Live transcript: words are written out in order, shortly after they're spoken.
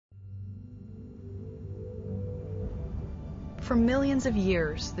For millions of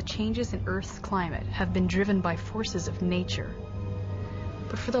years, the changes in Earth's climate have been driven by forces of nature.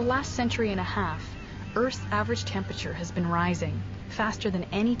 But for the last century and a half, Earth's average temperature has been rising faster than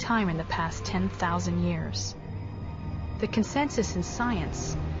any time in the past 10,000 years. The consensus in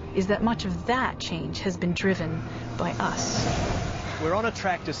science is that much of that change has been driven by us. We're on a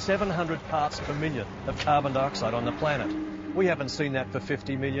track to 700 parts per million of carbon dioxide on the planet. We haven't seen that for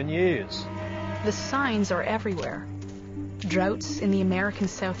 50 million years. The signs are everywhere. Droughts in the American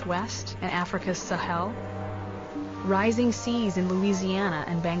Southwest and Africa's Sahel, rising seas in Louisiana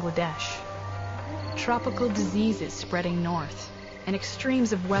and Bangladesh, tropical diseases spreading north, and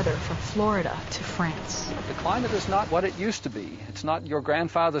extremes of weather from Florida to France. The climate is not what it used to be. It's not your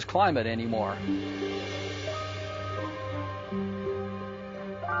grandfather's climate anymore.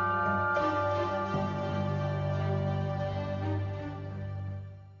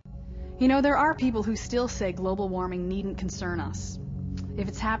 You know, there are people who still say global warming needn't concern us. If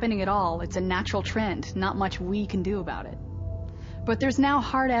it's happening at all, it's a natural trend, not much we can do about it. But there's now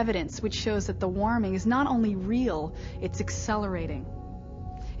hard evidence which shows that the warming is not only real, it's accelerating.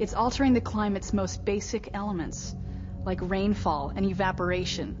 It's altering the climate's most basic elements, like rainfall and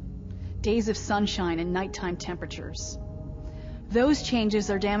evaporation, days of sunshine and nighttime temperatures. Those changes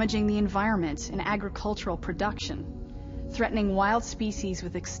are damaging the environment and agricultural production, threatening wild species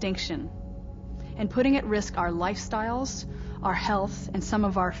with extinction, and putting at risk our lifestyles, our health, and some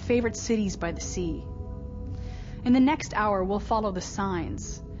of our favorite cities by the sea. In the next hour, we'll follow the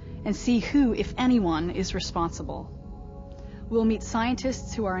signs and see who, if anyone, is responsible. We'll meet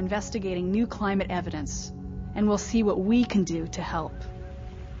scientists who are investigating new climate evidence, and we'll see what we can do to help.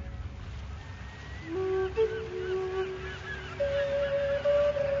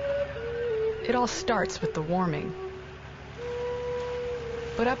 It all starts with the warming.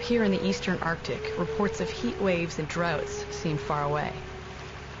 But up here in the eastern Arctic, reports of heat waves and droughts seem far away.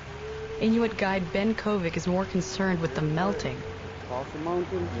 Inuit guide Ben Kovic is more concerned with the melting. Across the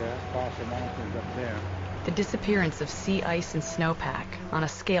mountains? Yeah, across the mountains up there. The disappearance of sea ice and snowpack on a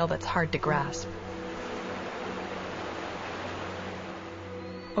scale that's hard to grasp.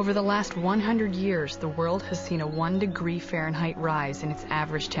 Over the last 100 years, the world has seen a 1 degree Fahrenheit rise in its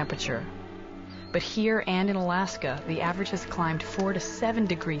average temperature. But here and in Alaska, the average has climbed 4 to 7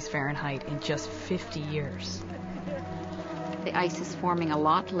 degrees Fahrenheit in just 50 years. The ice is forming a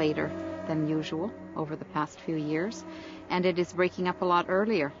lot later than usual over the past few years, and it is breaking up a lot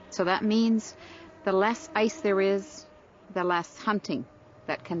earlier. So that means the less ice there is, the less hunting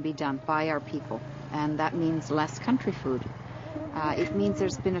that can be done by our people, and that means less country food. It means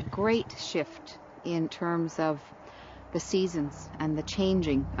there's been a great shift in terms of the seasons and the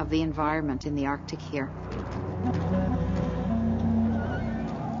changing of the environment in the Arctic here.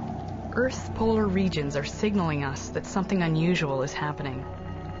 Earth's polar regions are signaling us that something unusual is happening.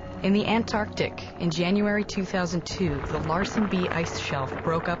 In the Antarctic, in January 2002, the Larsen B ice shelf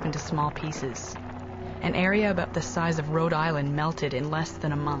broke up into small pieces. An area about the size of Rhode Island melted in less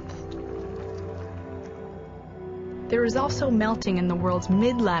than a month. There is also melting in the world's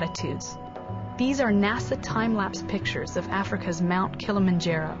mid-latitudes. These are NASA time-lapse pictures of Africa's Mount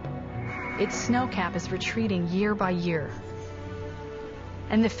Kilimanjaro. Its snowcap is retreating year by year.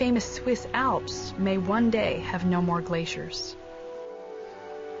 And the famous Swiss Alps may one day have no more glaciers.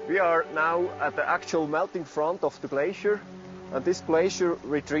 We are now at the actual melting front of the glacier, and this glacier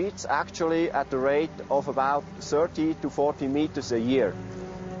retreats actually at the rate of about 30 to 40 meters a year.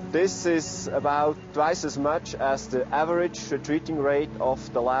 This is about twice as much as the average retreating rate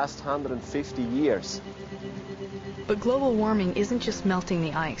of the last 150 years. But global warming isn't just melting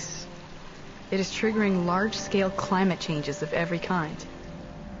the ice. It is triggering large-scale climate changes of every kind.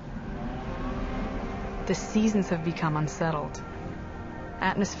 The seasons have become unsettled.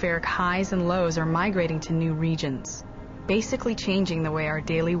 Atmospheric highs and lows are migrating to new regions, basically changing the way our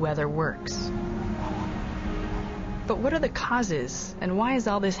daily weather works. But what are the causes, and why is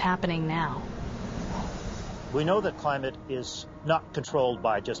all this happening now? We know that climate is not controlled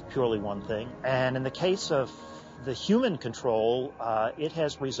by just purely one thing, and in the case of the human control, it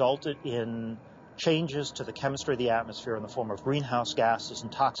has resulted in changes to the chemistry of the atmosphere in the form of greenhouse gases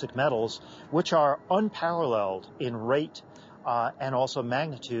and toxic metals, which are unparalleled in rate and also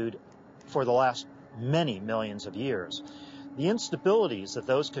magnitude for the last many millions of years. The instabilities that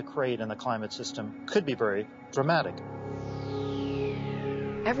those could create in the climate system could be very dramatic.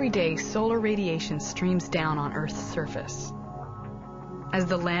 Every day, solar radiation streams down on Earth's surface. As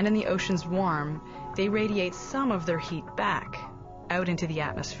the land and the oceans warm, they radiate some of their heat back, out into the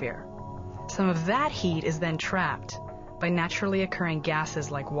atmosphere. Some of that heat is then trapped by naturally occurring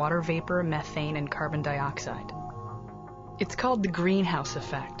gases like water vapor, methane, and carbon dioxide. It's called the greenhouse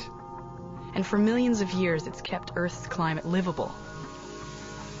effect. And for millions of years, it's kept Earth's climate livable.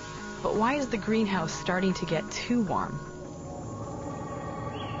 But why is the greenhouse starting to get too warm?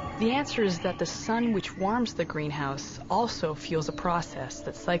 The answer is that the sun which warms the greenhouse also fuels a process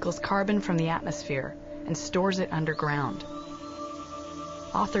that cycles carbon from the atmosphere and stores it underground.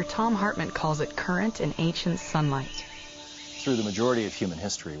 Author Tom Hartman calls it current and ancient sunlight. Through the majority of human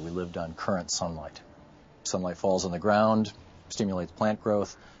history, we lived on current sunlight. Sunlight falls on the ground, stimulates plant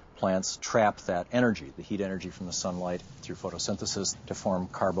growth. Plants trap that energy, the heat energy from the sunlight, through photosynthesis to form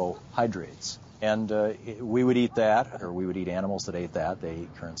carbohydrates. And we would eat that, or we would eat animals that ate that. They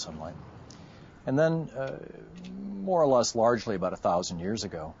ate current sunlight. And then, more or less largely about 1,000 years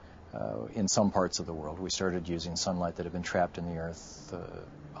ago, in some parts of the world, we started using sunlight that had been trapped in the earth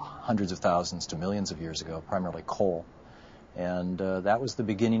hundreds of thousands to millions of years ago, primarily coal. And that was the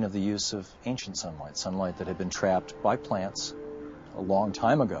beginning of the use of ancient sunlight, sunlight that had been trapped by plants a long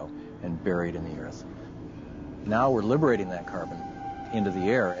time ago and buried in the earth. Now we're liberating that carbon into the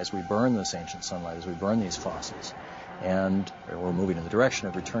air as we burn this ancient sunlight, as we burn these fossils. And we're moving in the direction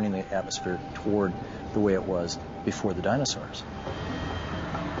of returning the atmosphere toward the way it was before the dinosaurs.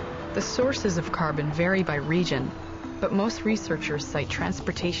 The sources of carbon vary by region, but most researchers cite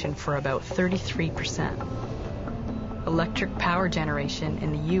transportation for about 33%. Electric power generation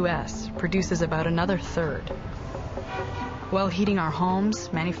in the U.S. produces about another third. While heating our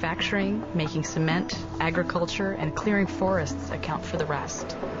homes, manufacturing, making cement, agriculture, and clearing forests account for the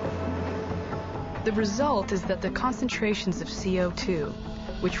rest. The result is that the concentrations of CO2,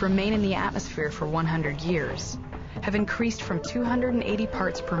 which remain in the atmosphere for 100 years, have increased from 280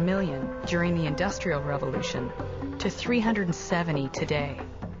 parts per million during the Industrial Revolution to 370 today,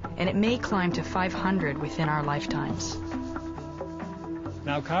 and it may climb to 500 within our lifetimes.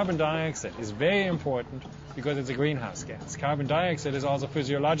 Now, carbon dioxide is very important because it's a greenhouse gas. Carbon dioxide is also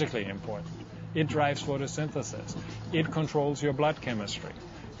physiologically important. It drives photosynthesis. It controls your blood chemistry.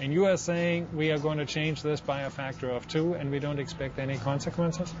 And you are saying we are going to change this by a factor of 2 and we don't expect any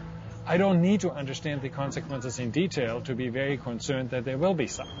consequences? I don't need to understand the consequences in detail to be very concerned that there will be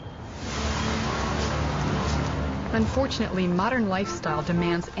some. Unfortunately, modern lifestyle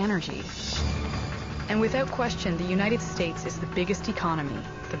demands energy. And without question, the United States is the biggest economy,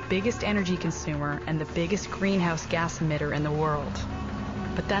 the biggest energy consumer, and the biggest greenhouse gas emitter in the world.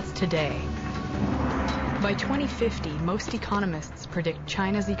 But that's today. By 2050, most economists predict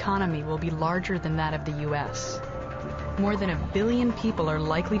China's economy will be larger than that of the U.S. More than 1 billion people are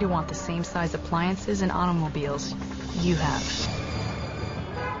likely to want the same size appliances and automobiles you have.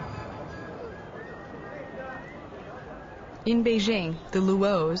 In Beijing, the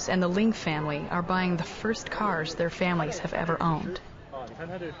Luos and the Ling family are buying the first cars their families have ever owned.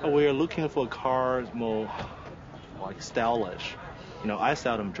 We're looking for cars more like stylish. You know, I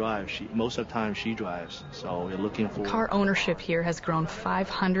seldom drive. Most of the time she drives, so we're looking for... Car ownership here has grown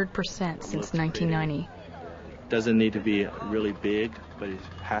 500% since 1990. Doesn't need to be really big, but it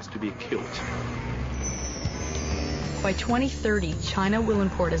has to be cute. By 2030, China will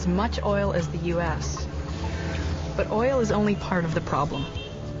import as much oil as the U.S. But oil is only part of the problem.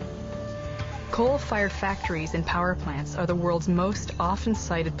 Coal-fired factories and power plants are the world's most often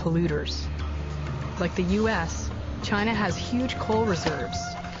cited polluters. Like the U.S., China has huge coal reserves.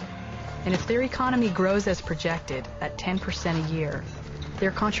 And if their economy grows as projected, at 10% a year,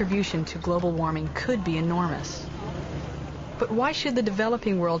 their contribution to global warming could be enormous. But why should the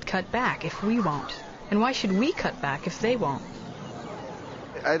developing world cut back if we won't? And why should we cut back if they won't?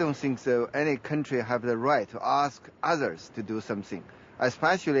 I don't think so. Any country have the right to ask others to do something,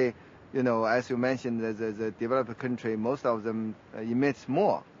 especially, you know, as you mentioned, the developed country, most of them emit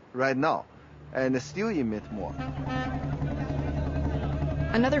more right now, and still emit more.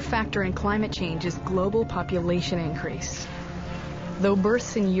 Another factor in climate change is global population increase. Though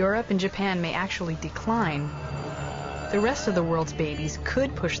births in Europe and Japan may actually decline, the rest of the world's babies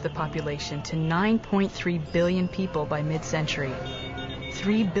could push the population to 9.3 billion people by mid-century.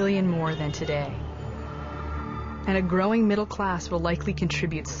 3 billion more than today. And a growing middle class will likely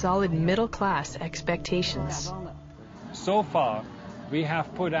contribute solid middle class expectations. So far, we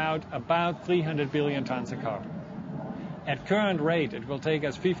have put out about 300 billion tons of carbon. At current rate, it will take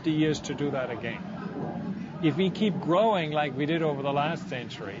us 50 years to do that again. If we keep growing like we did over the last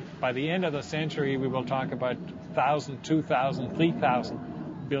century, by the end of the century, we will talk about 1,000, 2,000,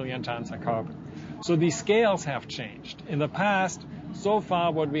 3,000 billion tons of carbon. So these scales have changed. In the past, so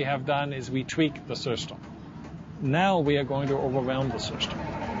far what we have done is we tweaked the system. Now we are going to overwhelm the system.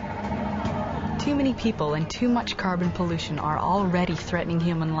 Too many people and too much carbon pollution are already threatening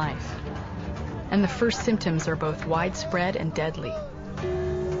human life. and the first symptoms are both widespread and deadly.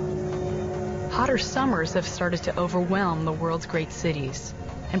 Hotter summers have started to overwhelm the world's great cities,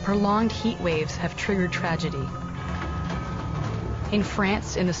 and prolonged heat waves have triggered tragedy. In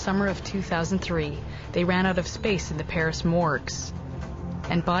France, in the summer of 2003, they ran out of space in the Paris morgues,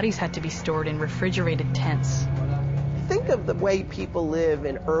 and bodies had to be stored in refrigerated tents. Think of the way people live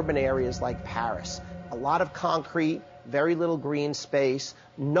in urban areas like Paris. A lot of concrete, very little green space.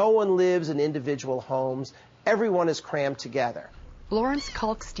 No one lives in individual homes. Everyone is crammed together. Lawrence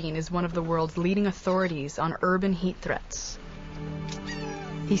Kalkstein is one of the world's leading authorities on urban heat threats.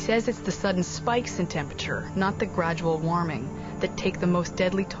 He says it's the sudden spikes in temperature, not the gradual warming, that take the most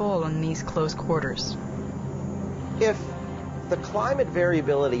deadly toll on these close quarters. If the climate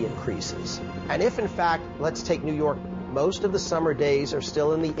variability increases, and if in fact, let's take New York, most of the summer days are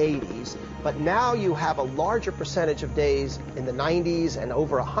still in the 80s, but now you have a larger percentage of days in the 90s and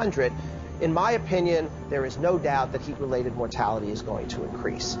over 100, in my opinion, there is no doubt that heat-related mortality is going to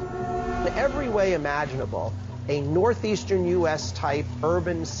increase. In every way imaginable, a northeastern U.S. type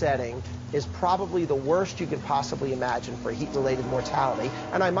urban setting is probably the worst you could possibly imagine for heat-related mortality,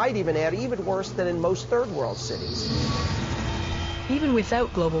 and I might even add even worse than in most third world cities. Even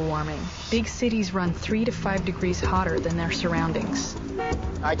without global warming, big cities run 3 to 5 degrees hotter than their surroundings.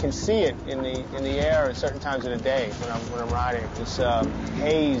 I can see it in the air at certain times of the day when I'm riding. This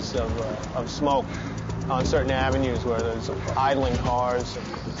haze of smoke on certain avenues where there's idling cars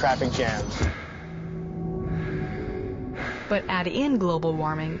and traffic jams. But add in global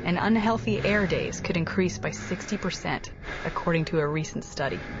warming, and unhealthy air days could increase by 60%, according to a recent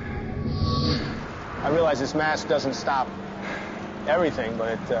study. I realize this mask doesn't stop everything,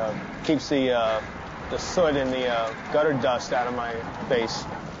 but it keeps the soot and the gutter dust out of my face.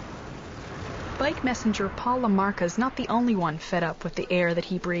 Bike messenger Paul Lamarca is not the only one fed up with the air that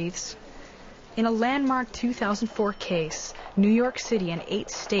he breathes. In a landmark 2004 case, New York City and 8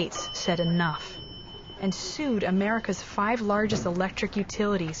 states said enough and sued America's 5 largest electric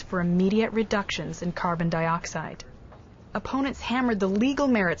utilities for immediate reductions in carbon dioxide. Opponents hammered the legal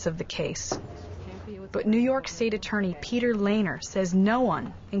merits of the case, but New York State Attorney Peter Lehner says no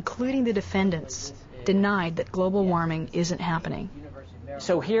one, including the defendants, denied that global warming isn't happening.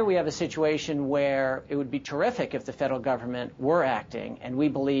 So here we have a situation where it would be terrific if the federal government were acting, and we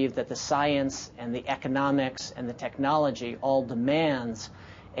believe that the science and the economics and the technology all demands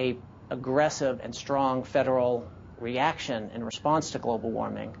a aggressive and strong federal reaction in response to global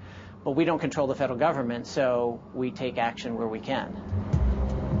warming. But we don't control the federal government, so we take action where we can.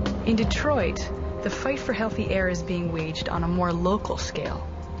 In Detroit, the fight for healthy air is being waged on a more local scale.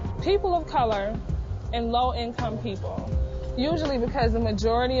 People of color and low-income people, usually because the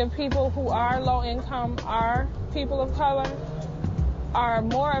majority of people who are low-income are people of color, are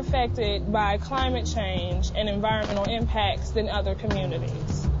more affected by climate change and environmental impacts than other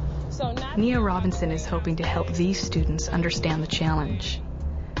communities. Nia Robinson is hoping to help these students understand the challenge,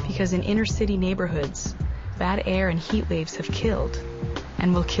 because in inner city neighborhoods, bad air and heat waves have killed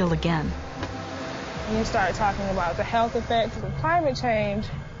and will kill again. When you start talking about the health effects of climate change,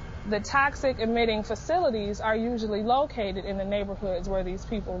 the toxic emitting facilities are usually located in the neighborhoods where these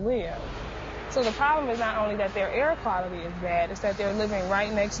people live. So the problem is not only that their air quality is bad, it's that they're living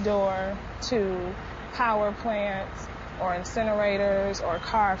right next door to power plants or incinerators or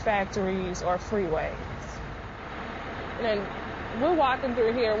car factories or freeways. And we're walking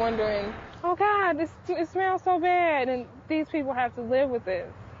through here wondering, oh God, it smells so bad, and these people have to live with this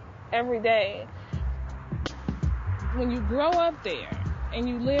every day. When you grow up there and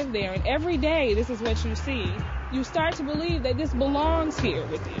you live there and every day this is what you see, you start to believe that this belongs here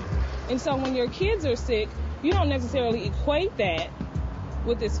with you. And so when your kids are sick, you don't necessarily equate that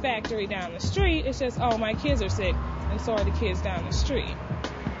with this factory down the street. It's just, oh, my kids are sick, and so are the kids down the street.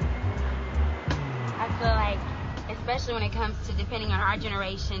 I feel like, especially when it comes to depending on our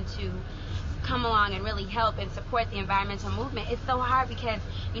generation to come along and really help and support the environmental movement, it's so hard because,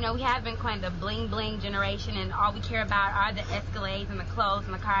 you know, we have been kind of the bling bling generation, and all we care about are the Escalades and the clothes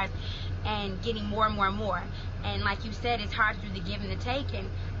and the cars and getting more and more and more. And like you said, it's hard to do the give and the take, and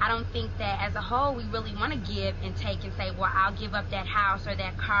I don't think that as a whole we really want to give and take and say, well, I'll give up that house or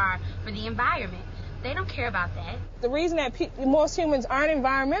that car for the environment. They don't care about that. The reason that most humans aren't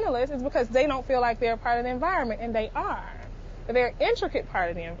environmentalists is because they don't feel like they're a part of the environment, and they are. They're an intricate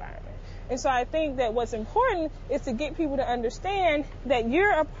part of the environment. And so I think that what's important is to get people to understand that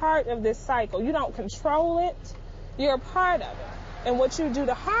you're a part of this cycle. You don't control it. You're a part of it. And what you do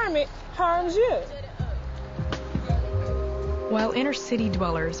to harm it harms you. While inner city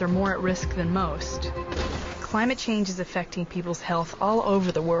dwellers are more at risk than most, climate change is affecting people's health all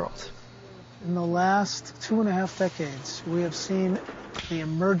over the world. In the last 2.5 decades, we have seen the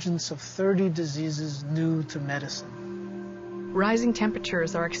emergence of 30 diseases new to medicine. Rising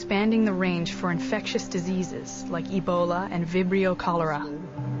temperatures are expanding the range for infectious diseases like Ebola and Vibrio cholera.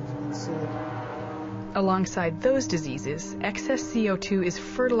 Alongside those diseases, excess CO2 is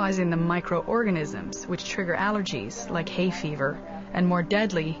fertilizing the microorganisms which trigger allergies like hay fever and more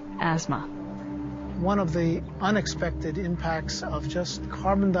deadly asthma. One of the unexpected impacts of just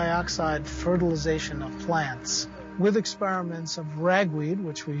carbon dioxide fertilization of plants. With experiments of ragweed,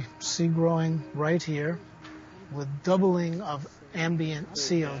 which we see growing right here, with doubling of ambient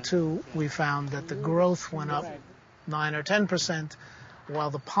CO2, we found that the growth went up 9 or 10%, while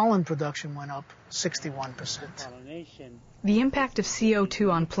the pollen production went up 61%. The impact of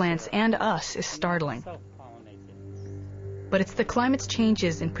CO2 on plants and us is startling. But it's the climate's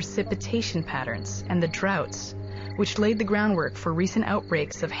changes in precipitation patterns and the droughts which laid the groundwork for recent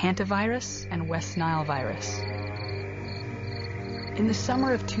outbreaks of hantavirus and West Nile virus. In the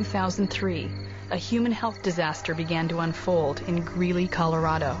summer of 2003, a human health disaster began to unfold in Greeley,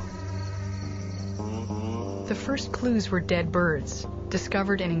 Colorado. The first clues were dead birds,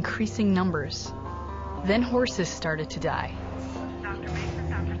 discovered in increasing numbers. Then horses started to die.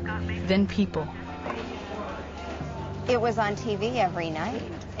 Then people. It was on TV every night,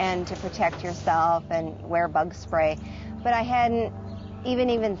 and to protect yourself and wear bug spray. But I hadn't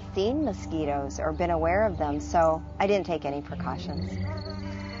even seen mosquitoes or been aware of them, so I didn't take any precautions.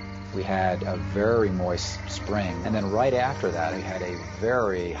 We had a very moist spring, and then right after that, we had a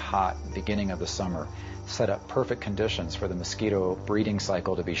very hot beginning of the summer. Set up perfect conditions for the mosquito breeding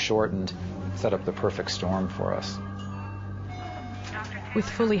cycle to be shortened, set up the perfect storm for us. With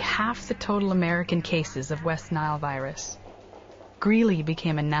fully half the total American cases of West Nile virus, Greeley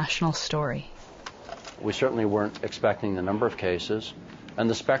became a national story. We certainly weren't expecting the number of cases, and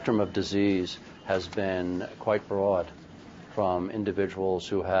the spectrum of disease has been quite broad, from individuals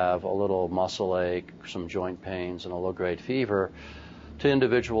who have a little muscle ache, some joint pains, and a low-grade fever, to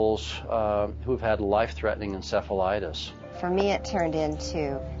individuals who've had life-threatening encephalitis. For me, it turned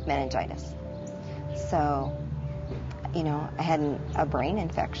into meningitis. So, I had a brain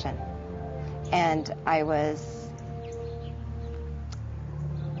infection, and I was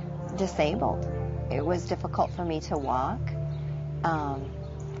disabled. It was difficult for me to walk.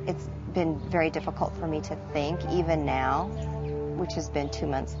 It's been very difficult for me to think, even now, which has been 2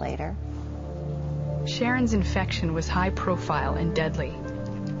 months later. Sharon's infection was high profile and deadly,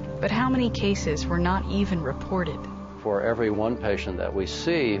 but how many cases were not even reported? For every one patient that we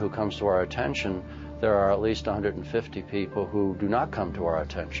see who comes to our attention, there are at least 150 people who do not come to our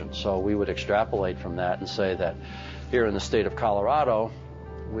attention. So we would extrapolate from that and say that here in the state of Colorado,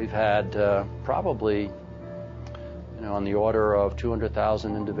 we've had probably on the order of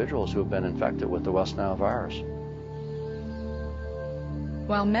 200,000 individuals who have been infected with the West Nile virus.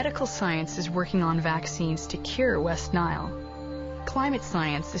 While medical science is working on vaccines to cure West Nile, climate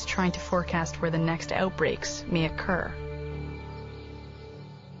science is trying to forecast where the next outbreaks may occur.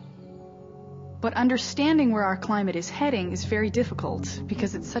 But understanding where our climate is heading is very difficult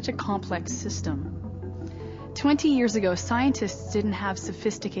because it's such a complex system. 20 years ago, scientists didn't have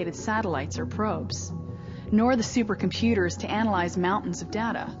sophisticated satellites or probes, nor the supercomputers to analyze mountains of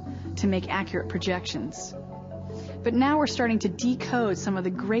data to make accurate projections. But now we're starting to decode some of the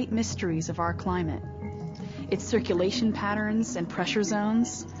great mysteries of our climate. Its circulation patterns and pressure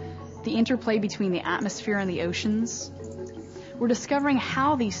zones, the interplay between the atmosphere and the oceans. We're discovering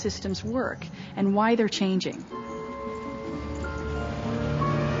how these systems work and why they're changing.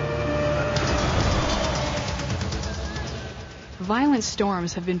 Violent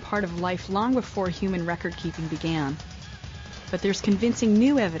storms have been part of life long before human record-keeping began. But there's convincing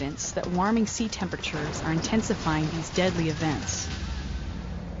new evidence that warming sea temperatures are intensifying these deadly events.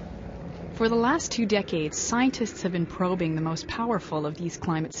 For the last 2 decades, scientists have been probing the most powerful of these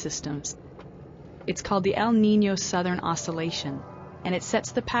climate systems. It's called the El Niño Southern Oscillation, and it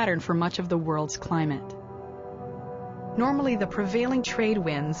sets the pattern for much of the world's climate. Normally, the prevailing trade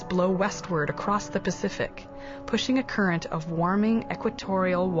winds blow westward across the Pacific, pushing a current of warming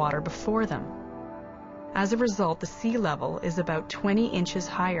equatorial water before them. As a result, the sea level is about 20 inches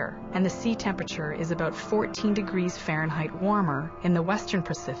higher, and the sea temperature is about 14 degrees Fahrenheit warmer in the western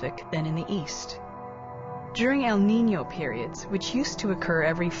Pacific than in the east. During El Niño periods, which used to occur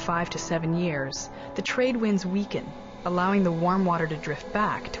every 5 to 7 years, the trade winds weaken, allowing the warm water to drift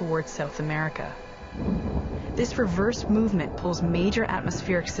back towards South America. This reverse movement pulls major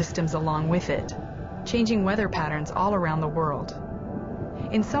atmospheric systems along with it, changing weather patterns all around the world.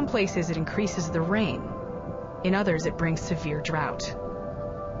 In some places, it increases the rain. In others, it brings severe drought.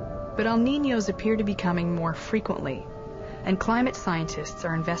 But El Niños appear to be coming more frequently, and climate scientists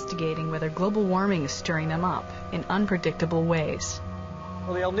are investigating whether global warming is stirring them up in unpredictable ways.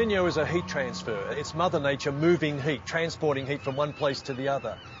 Well, the El Niño is a heat transfer. It's Mother Nature moving heat, transporting heat from one place to the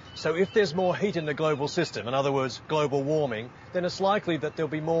other. So if there's more heat in the global system, in other words, global warming, then it's likely that there'll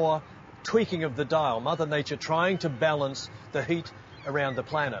be more tweaking of the dial, Mother Nature trying to balance the heat around the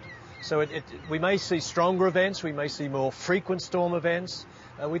planet. So we may see stronger events, we may see more frequent storm events.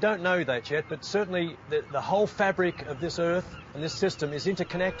 We don't know that yet, but certainly the whole fabric of this Earth and this system is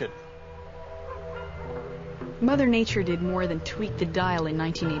interconnected. Mother Nature did more than tweak the dial in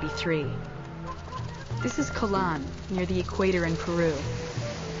 1983. This is Colón, near the equator in Peru.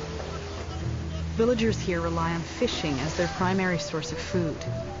 Villagers here rely on fishing as their primary source of food.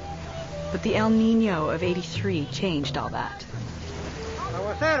 But the El Niño of '83 changed all that.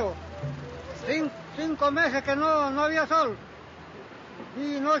 Aguacero. 5 meses que no había sol.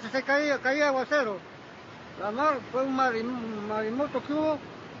 Día y noche se caía aguacero. La mar fue un maremoto que hubo,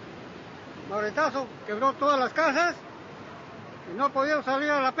 maretazo, quebró todas las casas y no podíamos salir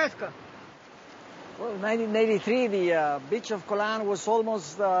a la pesca. Well, in 1983, the beach of Colón was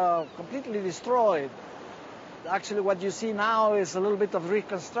almost completely destroyed. Actually, what you see now is a little bit of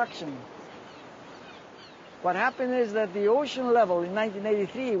reconstruction. What happened is that the ocean level in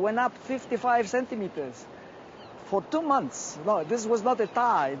 1983 went up 55 centimeters for 2 months. No, this was not a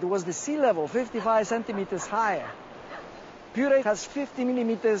tide. It was the sea level 55 centimeters higher. Pure has 50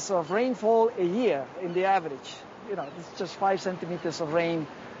 millimeters of rainfall a year in the average. You know, it's just 5 centimeters of rain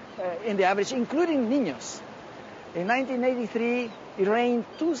in the average, including Niños. In 1983, it rained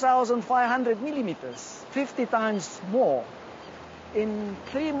 2,500 millimeters, 50 times more. In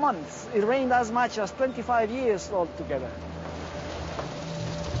 3 months, it rained as much as 25 years altogether.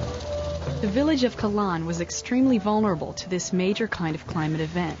 The village of Colón was extremely vulnerable to this major kind of climate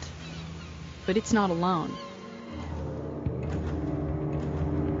event. But it's not alone.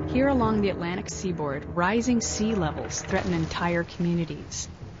 Here along the Atlantic seaboard, rising sea levels threaten entire communities.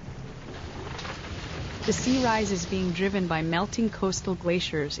 The sea rise is being driven by melting coastal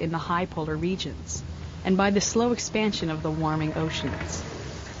glaciers in the high polar regions, and by the slow expansion of the warming oceans.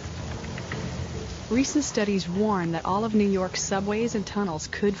 Recent studies warn that all of New York's subways and tunnels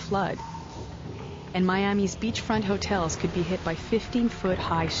could flood, and Miami's beachfront hotels could be hit by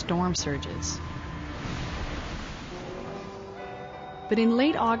 15-foot-high storm surges. But in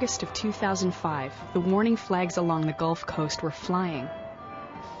late August of 2005, the warning flags along the Gulf Coast were flying.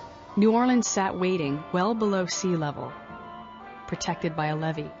 New Orleans sat waiting well below sea level, protected by a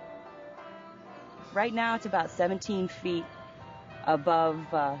levee. Right now it's about 17 feet above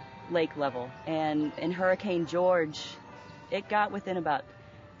lake level, and in Hurricane George it got within about,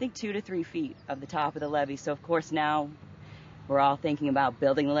 I think, 2 to 3 feet of the top of the levee. So of course now we're all thinking about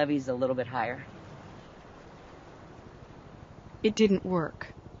building levees a little bit higher. It didn't work.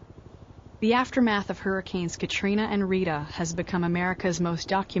 The aftermath of Hurricanes Katrina and Rita has become America's most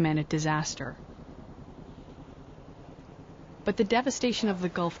documented disaster. But the devastation of the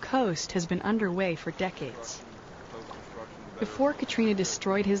Gulf Coast has been underway for decades. Before Katrina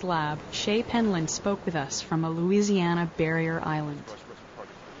destroyed his lab, Shea Penland spoke with us from a Louisiana barrier island.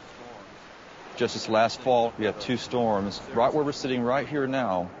 Just this last fall, we had 2 storms. Right where we're sitting right here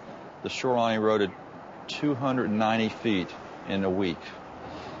now, the shoreline eroded 290 feet in a week.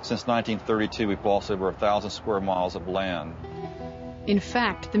 Since 1932, we've lost over 1,000 square miles of land. In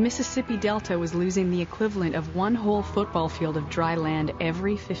fact, the Mississippi Delta was losing the equivalent of one whole football field of dry land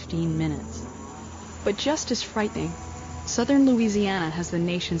every 15 minutes. But just as frightening, southern Louisiana has the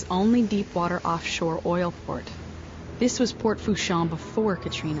nation's only deep-water offshore oil port. This was Port Fourchon before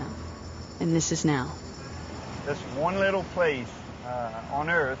Katrina, and this is now. This one little place on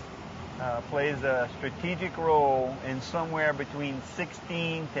Earth plays a strategic role in somewhere between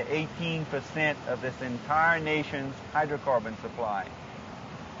 16 to 18% of this entire nation's hydrocarbon supply.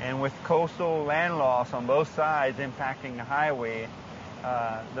 And with coastal land loss on both sides impacting the highway,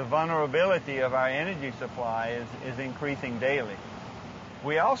 the vulnerability of our energy supply is increasing daily.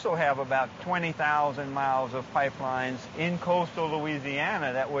 We also have about 20,000 miles of pipelines in coastal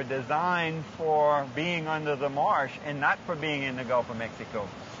Louisiana that were designed for being under the marsh and not for being in the Gulf of Mexico.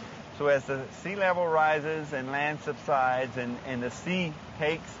 So as the sea level rises and land subsides and the sea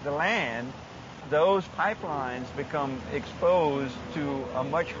takes the land, those pipelines become exposed to a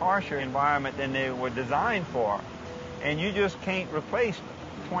much harsher environment than they were designed for. And you just can't replace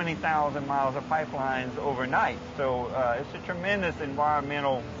 20,000 miles of pipelines overnight. So it's a tremendous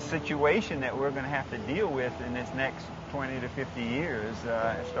environmental situation that we're going to have to deal with in this next 20 to 50 years,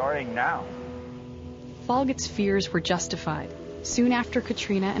 starting now. Folgett's fears were justified. Soon after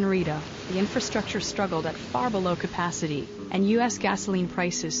Katrina and Rita, the infrastructure struggled at far below capacity, and U.S. gasoline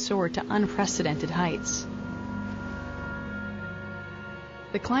prices soared to unprecedented heights.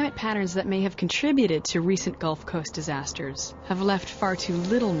 The climate patterns that may have contributed to recent Gulf Coast disasters have left far too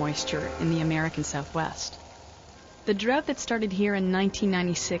little moisture in the American Southwest. The drought that started here in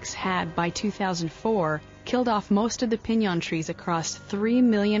 1996 had, by 2004, killed off most of the pinon trees across 3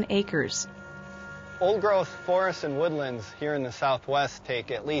 million acres. Old-growth forests and woodlands here in the Southwest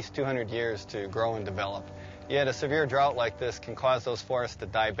take at least 200 years to grow and develop. Yet a severe drought like this can cause those forests to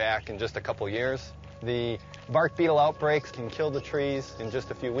die back in just a couple years. The bark beetle outbreaks can kill the trees in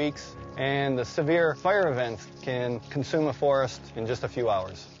just a few weeks, and the severe fire events can consume a forest in just a few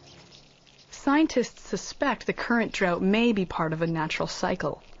hours. Scientists suspect the current drought may be part of a natural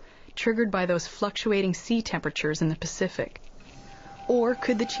cycle, triggered by those fluctuating sea temperatures in the Pacific. Or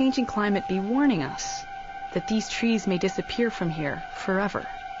could the changing climate be warning us that these trees may disappear from here forever?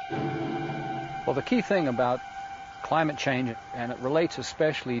 Well, the key thing about climate change, and it relates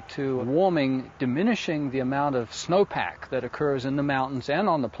especially to warming, diminishing the amount of snowpack that occurs in the mountains and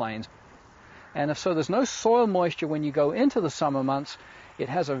on the plains. And if so, there's no soil moisture when you go into the summer months, it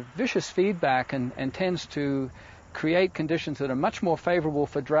has a vicious feedback and tends to create conditions that are much more favorable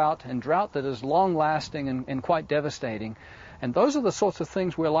for drought, and drought that is long-lasting and quite devastating. And those are the sorts of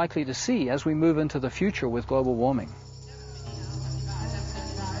things we're likely to see as we move into the future with global warming.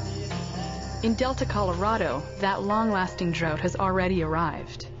 In Delta, Colorado, that long-lasting drought has already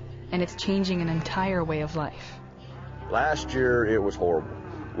arrived, and it's changing an entire way of life. Last year, it was horrible.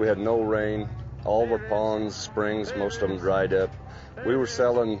 We had no rain. All of our ponds, springs, most of them dried up. We were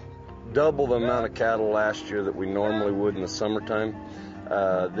selling double the amount of cattle last year that we normally would in the summertime.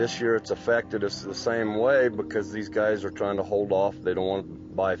 This year, it's affected us the same way because these guys are trying to hold off. They don't want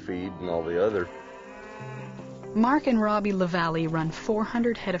to buy feed and all the other. Mark and Robbie LaValle run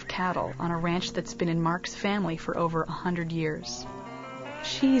 400 head of cattle on a ranch that's been in Mark's family for over 100 years.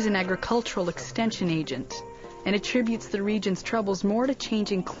 She's an agricultural extension agent and attributes the region's troubles more to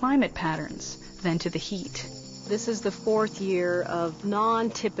changing climate patterns than to the heat. This is the 4th year of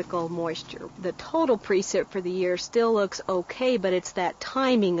non-typical moisture. The total precip for the year still looks okay, but it's that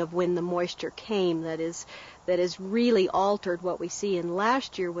timing of when the moisture came that has really altered what we see. And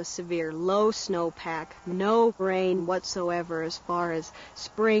last year was severe, low snowpack, no rain whatsoever as far as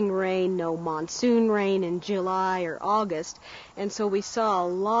spring rain, no monsoon rain in July or August. And so we saw a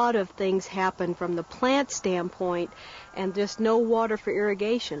lot of things happen from the plant standpoint and just no water for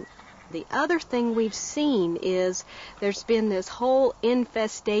irrigation. The other thing we've seen is there's been this whole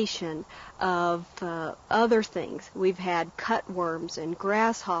infestation of other things. We've had cutworms and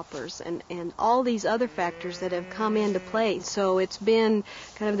grasshoppers and all these other factors that have come into play. So it's been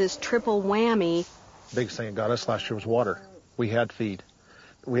kind of this triple whammy. Biggest thing that got us last year was water. We had feed.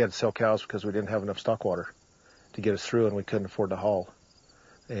 We had to sell cows because we didn't have enough stock water to get us through, and we couldn't afford to haul.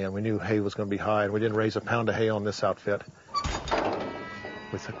 And we knew hay was going to be high, and we didn't raise a pound of hay on this outfit.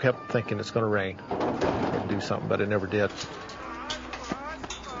 We kept thinking it's going to rain and do something, but it never did.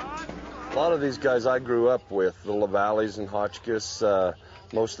 A lot of these guys I grew up with, the LaValles and Hotchkiss,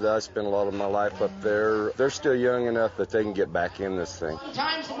 most of that I spent a lot of my life up there. They're still young enough that they can get back in this thing.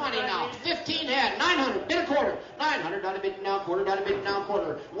 Times the money now. 15 head, 900, get a quarter. 900, not a bit now, quarter, not a bit now,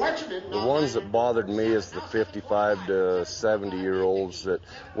 quarter. The ones that bothered me is the 55 to 70-year-olds that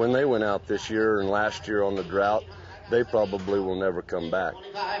when they went out this year and last year on the drought, they probably will never come back.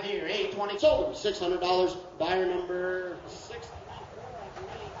 25 here, 820, sold, $600, buyer number 6.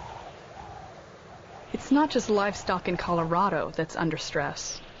 It's not just livestock in Colorado that's under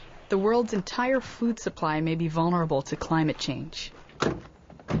stress. The world's entire food supply may be vulnerable to climate change.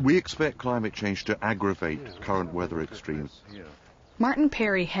 We expect climate change to aggravate current weather extremes. Martin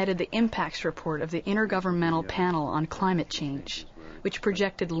Perry headed the impacts report of the Intergovernmental Panel on Climate Change, which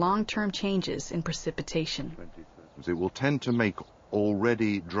projected long-term changes in precipitation. It will tend to make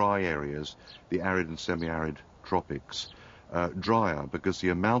already dry areas, the arid and semi-arid tropics, drier because the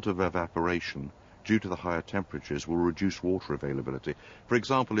amount of evaporation due to the higher temperatures will reduce water availability. For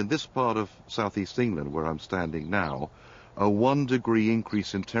example, in this part of southeast England where I'm standing now, a 1 degree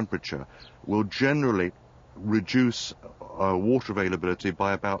increase in temperature will generally reduce water availability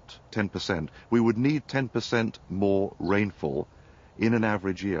by about 10%. We would need 10% more rainfall in an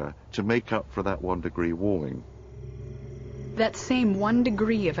average year to make up for that 1 degree warming. That same 1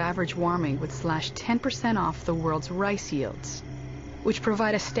 degree of average warming would slash 10% off the world's rice yields, which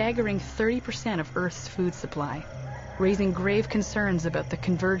provide a staggering 30% of Earth's food supply, raising grave concerns about the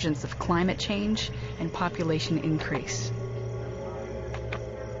convergence of climate change and population increase.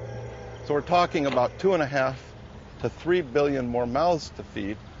 So we're talking about 2.5 to 3 billion more mouths to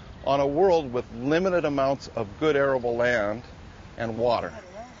feed on a world with limited amounts of good arable land and water.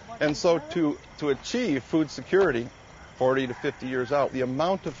 And so to achieve food security 40 to 50 years out, the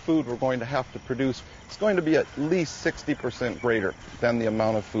amount of food we're going to have to produce is going to be at least 60% greater than the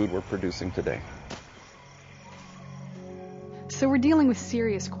amount of food we're producing today. So we're dealing with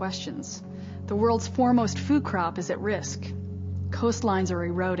serious questions. The world's foremost food crop is at risk. Coastlines are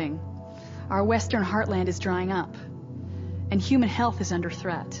eroding. Our western heartland is drying up. And human health is under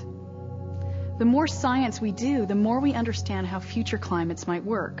threat. The more science we do, the more we understand how future climates might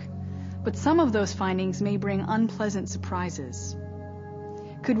work. But some of those findings may bring unpleasant surprises.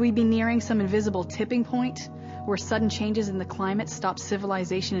 Could we be nearing some invisible tipping point where sudden changes in the climate stop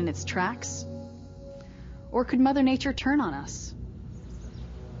civilization in its tracks? Or could Mother Nature turn on us?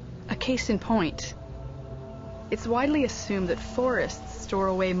 A case in point. It's widely assumed that forests store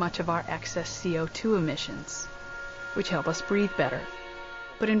away much of our excess CO2 emissions, which help us breathe better.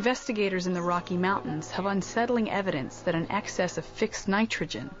 But investigators in the Rocky Mountains have unsettling evidence that an excess of fixed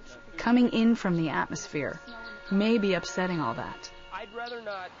nitrogen coming in from the atmosphere may be upsetting all that.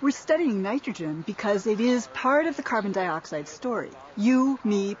 We're studying nitrogen because it is part of the carbon dioxide story. You,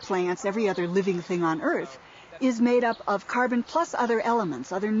 me, plants, every other living thing on Earth is made up of carbon plus other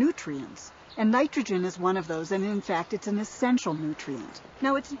elements, other nutrients. And nitrogen is one of those, and in fact, it's an essential nutrient.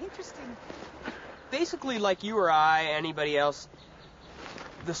 Now, it's an interesting... Basically, like you or I, anybody else,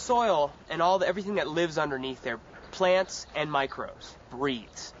 the soil and everything that lives underneath there, plants and microbes,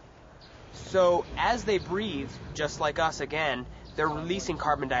 breathes. So as they breathe, just like us again, they're releasing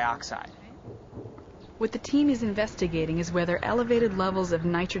carbon dioxide. What the team is investigating is whether elevated levels of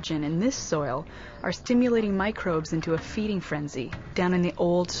nitrogen in this soil are stimulating microbes into a feeding frenzy down in the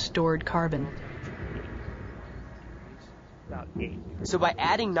old stored carbon. So by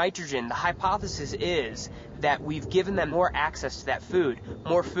adding nitrogen, the hypothesis is that we've given them more access to that food,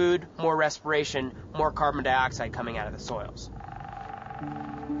 more respiration, more carbon dioxide coming out of the soils.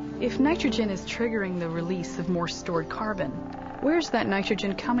 If nitrogen is triggering the release of more stored carbon, where's that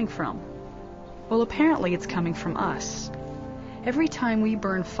nitrogen coming from? Well, apparently it's coming from us. Every time we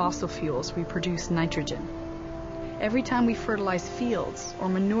burn fossil fuels, we produce nitrogen. Every time we fertilize fields or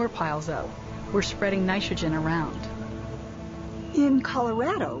manure piles up, we're spreading nitrogen around. In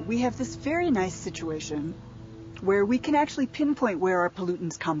Colorado, we have this very nice situation where we can actually pinpoint where our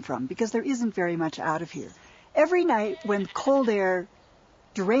pollutants come from because there isn't very much out of here. Every night when cold air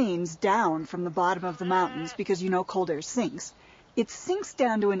drains down from the bottom of the mountains, because you know cold air sinks, it sinks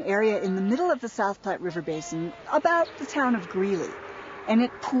down to an area in the middle of the South Platte River Basin, about the town of Greeley, and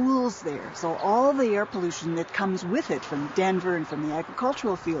it pools there. So all the air pollution that comes with it from Denver and from the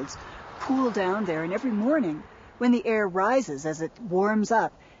agricultural fields pool down there, and every morning when the air rises, as it warms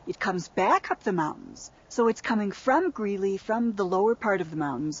up, it comes back up the mountains. So it's coming from Greeley, from the lower part of the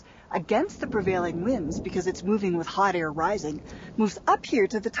mountains, against the prevailing winds, because it's moving with hot air rising, moves up here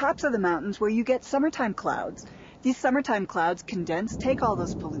to the tops of the mountains where you get summertime clouds. These summertime clouds condense, take all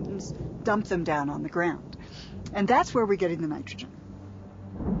those pollutants, dump them down on the ground. And that's where we're getting the nitrogen.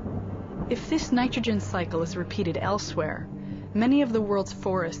 If this nitrogen cycle is repeated elsewhere, many of the world's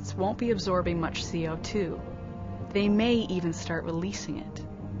forests won't be absorbing much CO2. They may even start releasing it.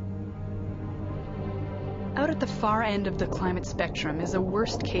 Out at the far end of the climate spectrum is a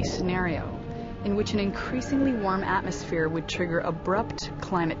worst-case scenario in which an increasingly warm atmosphere would trigger abrupt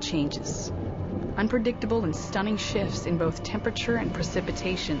climate changes, unpredictable and stunning shifts in both temperature and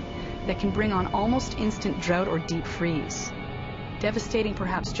precipitation that can bring on almost instant drought or deep freeze, devastating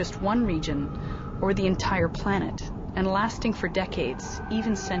perhaps just one region or the entire planet, and lasting for decades,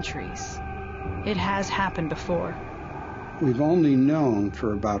 even centuries. It has happened before. We've only known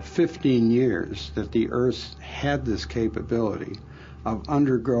for about 15 years that the Earth had this capability of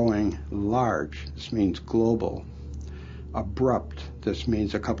undergoing large, this means global, abrupt, this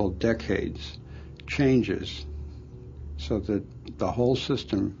means a couple decades, changes, so that the whole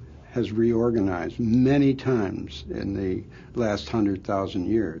system has reorganized many times in the last 100,000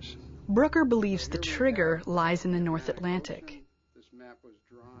 years. Brooker believes the trigger lies in the North Atlantic.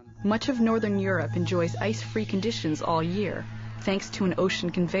 Much of northern Europe enjoys ice-free conditions all year, thanks to an ocean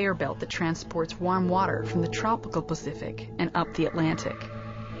conveyor belt that transports warm water from the tropical Pacific and up the Atlantic.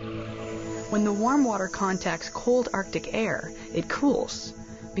 When the warm water contacts cold Arctic air, it cools,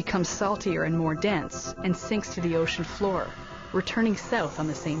 becomes saltier and more dense, and sinks to the ocean floor, returning south on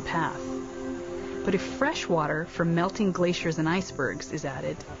the same path. But if fresh water from melting glaciers and icebergs is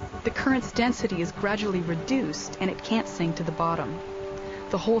added, the current's density is gradually reduced and it can't sink to the bottom.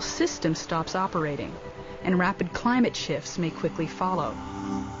 The whole system stops operating, and rapid climate shifts may quickly follow,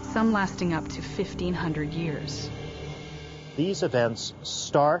 some lasting up to 1,500 years. These events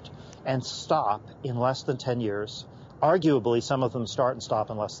start and stop in less than 10 years. Arguably, some of them start and stop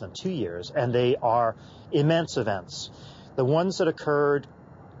in less than 2 years, and they are immense events. The ones that occurred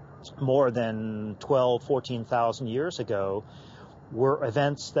more than 12, 14,000 years ago were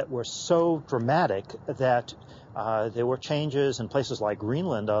events that were so dramatic that there were changes in places like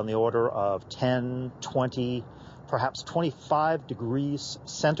Greenland on the order of 10, 20, perhaps 25 degrees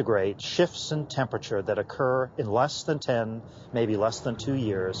centigrade shifts in temperature that occur in less than 10, maybe less than 2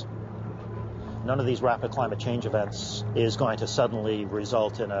 years. None of these rapid climate change events is going to suddenly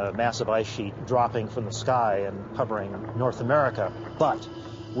result in a massive ice sheet dropping from the sky and covering North America. But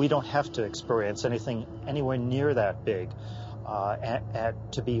we don't have to experience anything anywhere near that big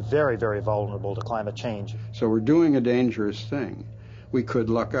to be very, very vulnerable to climate change. So we're doing a dangerous thing. We could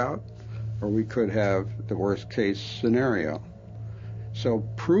luck out, or we could have the worst case scenario. So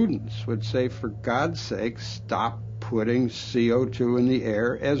prudence would say, for God's sake, stop putting CO2 in the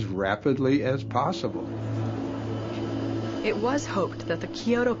air as rapidly as possible. It was hoped that the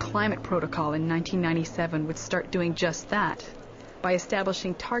Kyoto Climate Protocol in 1997 would start doing just that, by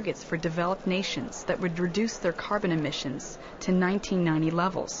establishing targets for developed nations that would reduce their carbon emissions to 1990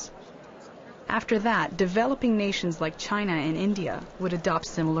 levels. After that, developing nations like China and India would adopt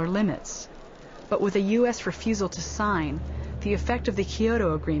similar limits. But with a U.S. refusal to sign, the effect of the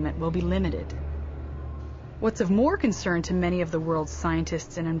Kyoto Agreement will be limited. What's of more concern to many of the world's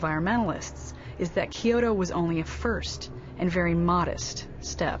scientists and environmentalists is that Kyoto was only a first and very modest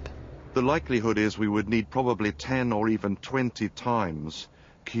step. The likelihood is we would need probably 10 or even 20 times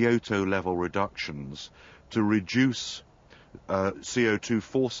Kyoto level reductions to reduce CO2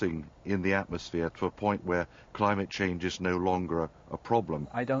 forcing in the atmosphere to a point where climate change is no longer a problem.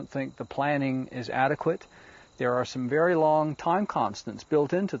 I don't think the planning is adequate. There are some very long time constants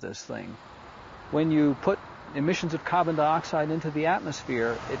built into this thing. When you put emissions of carbon dioxide into the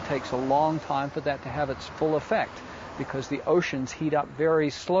atmosphere, it takes a long time for that to have its full effect, because the oceans heat up very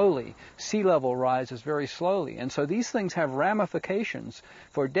slowly, sea level rises very slowly, and so these things have ramifications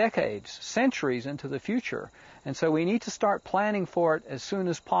for decades, centuries into the future, and so we need to start planning for it as soon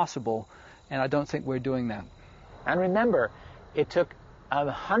as possible, and I don't think we're doing that. And remember, it took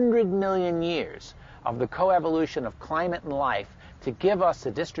 100 million years of the coevolution of climate and life to give us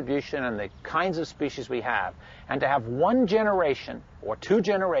the distribution and the kinds of species we have, and to have one generation or two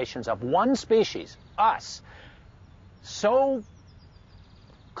generations of one species, us, so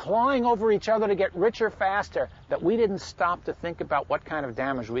clawing over each other to get richer faster that we didn't stop to think about what kind of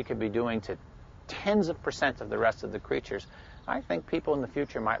damage we could be doing to tens of % of the rest of the creatures. I think people in the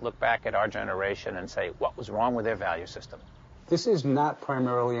future might look back at our generation and say, what was wrong with their value system? This is not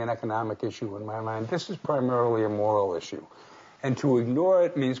primarily an economic issue in my mind. This is primarily a moral issue. And to ignore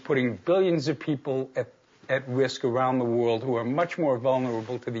it means putting billions of people at risk around the world who are much more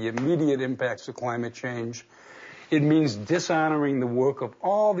vulnerable to the immediate impacts of climate change. It means dishonoring the work of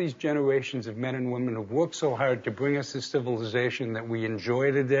all these generations of men and women who've worked so hard to bring us the civilization that we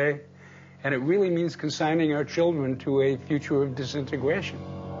enjoy today. And it really means consigning our children to a future of disintegration.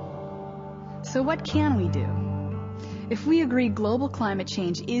 So what can we do? If we agree global climate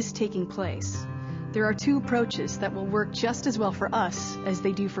change is taking place, there are two approaches that will work just as well for us as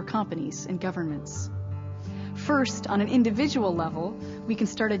they do for companies and governments. First, on an individual level, we can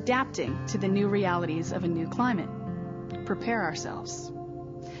start adapting to the new realities of a new climate. Prepare ourselves.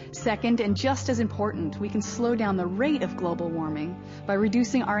 Second, and just as important, we can slow down the rate of global warming by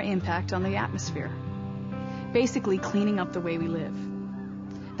reducing our impact on the atmosphere. Basically, cleaning up the way we live.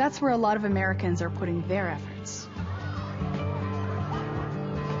 That's where a lot of Americans are putting their efforts.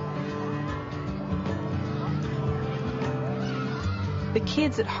 The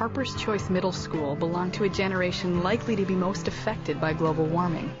kids at Harper's Choice Middle School belong to a generation likely to be most affected by global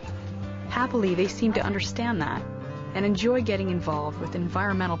warming. Happily, they seem to understand that and enjoy getting involved with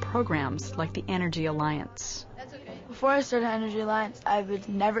environmental programs like the Energy Alliance. Before I started Energy Alliance, I would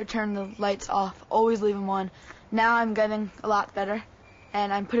never turn the lights off, always leave them on. Now I'm getting a lot better,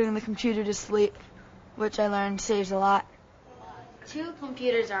 and I'm putting the computer to sleep, which I learned saves a lot. 2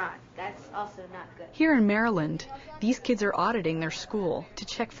 computers are on. That's also not good. Here in Maryland, these kids are auditing their school to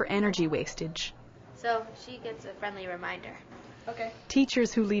check for energy wastage. So she gets a friendly reminder. Okay.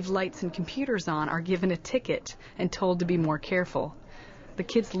 Teachers who leave lights and computers on are given a ticket and told to be more careful. The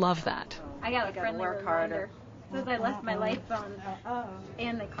kids love that. I got a friendly reminder. Because I left my lights on,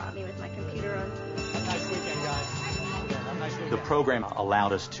 and they caught me with my computer on. Nice weekend, guys. The program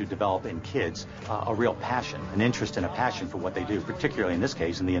allowed us to develop in kids a real passion, an interest and a passion for what they do, particularly in this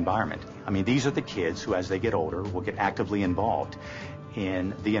case in the environment. I mean, these are the kids who, as they get older, will get actively involved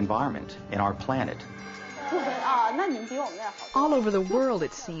in the environment, in our planet. All over the world,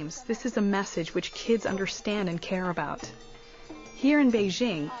 it seems, this is a message which kids understand and care about. Here in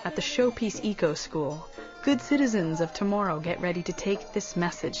Beijing, at the Showpiece Eco School, good citizens of tomorrow get ready to take this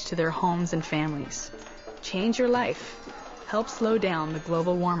message to their homes and families. Change your life. Help slow down the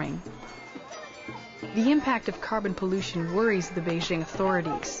global warming. The impact of carbon pollution worries the Beijing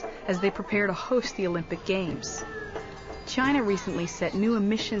authorities as they prepare to host the Olympic Games. China recently set new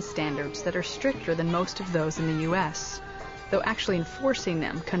emission standards that are stricter than most of those in the U.S., though actually enforcing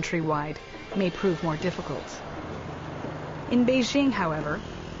them countrywide may prove more difficult. In Beijing, however,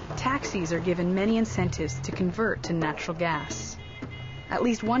 taxis are given many incentives to convert to natural gas. At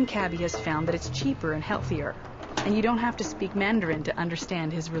least one cabbie has found that it's cheaper and healthier, and you don't have to speak Mandarin to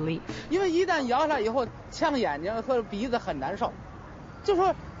understand his relief. 因为一旦摇下来以后，呛眼睛和鼻子很难受。就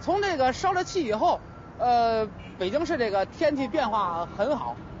说从这个烧了气以后，北京市这个天气变化很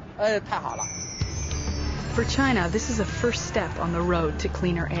好，太好了。For China, this is a first step on the road to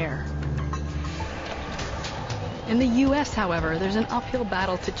cleaner air. In the U.S., however, there's an uphill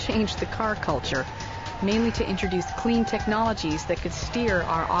battle to change the car culture, mainly to introduce clean technologies that could steer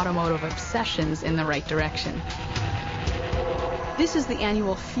our automotive obsessions in the right direction. This is the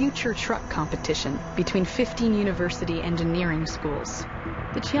annual Future Truck Competition between 15 university engineering schools.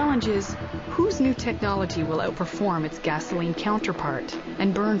 The challenge is, whose new technology will outperform its gasoline counterpart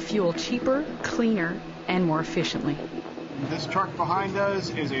and burn fuel cheaper, cleaner, and more efficiently? This truck behind us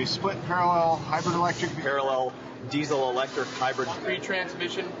is a split parallel hybrid electric. Parallel diesel electric hybrid.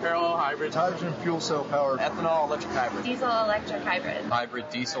 Pre-transmission parallel hybrid. Hydrogen fuel cell powered. Ethanol electric hybrid. Diesel electric hybrid. Hybrid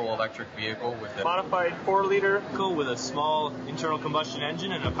diesel electric vehicle with a modified 4-liter vehicle with a small internal combustion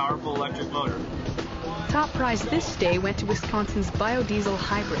engine and a powerful electric motor. Top prize this day went to Wisconsin's biodiesel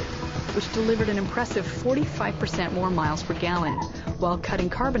hybrid, which delivered an impressive 45% more miles per gallon, while cutting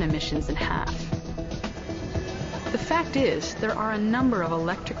carbon emissions in half. The fact is, there are a number of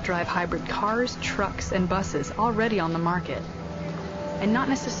electric drive hybrid cars, trucks, and buses already on the market, and not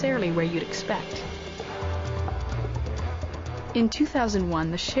necessarily where you'd expect. In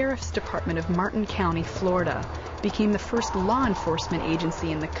 2001, the Sheriff's Department of Martin County, Florida, became the first law enforcement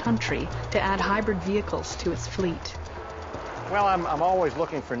agency in the country to add hybrid vehicles to its fleet. Well, I'm always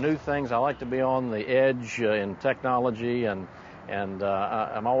looking for new things. I like to be on the edge in technology, and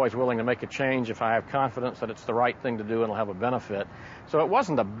I'm always willing to make a change if I have confidence that it's the right thing to do and will have a benefit. So it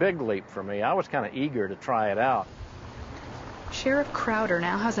wasn't a big leap for me. I was kind of eager to try it out. Sheriff Crowder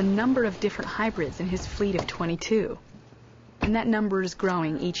now has a number of different hybrids in his fleet of 22, and that number is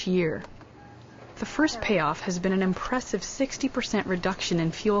growing each year. The first payoff has been an impressive 60% reduction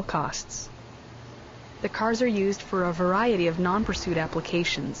in fuel costs. The cars are used for a variety of non-pursuit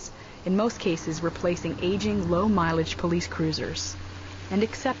applications, in most cases replacing aging, low-mileage police cruisers. And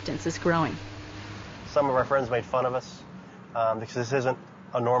acceptance is growing. Some of our friends made fun of us because this isn't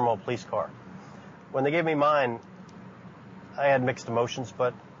a normal police car. When they gave me mine, I had mixed emotions,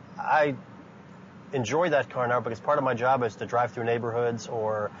 but I enjoy that car now because part of my job is to drive through neighborhoods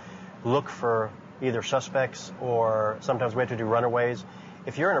or look for either suspects, or sometimes we have to do runaways.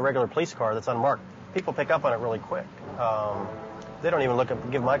 If you're in a regular police car that's unmarked, people pick up on it really quick. They don't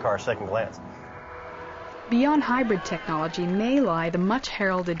even give my car a second glance. Beyond hybrid technology may lie the much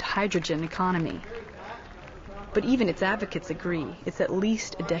heralded hydrogen economy. But even its advocates agree it's at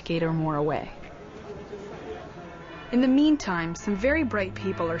least a decade or more away. In the meantime, some very bright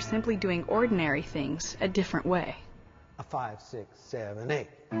people are simply doing ordinary things a different way. 5, 6, 7, 8.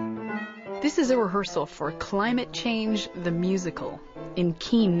 This is a rehearsal for Climate Change, the Musical, in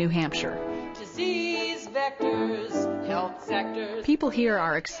Keene, New Hampshire. Disease vectors, health sectors. People here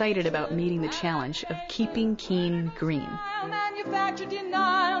are excited about meeting the challenge of keeping Keene green. Manufacture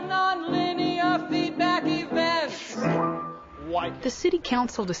denial, non-linear feedback events. The city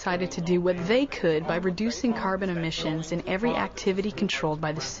council decided to do what they could by reducing carbon emissions in every activity controlled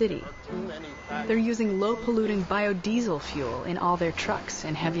by the city. They're using low-polluting biodiesel fuel in all their trucks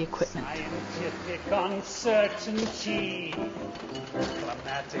and heavy equipment. Scientific uncertainty,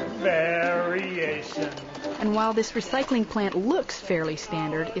 climatic variation. And while this recycling plant looks fairly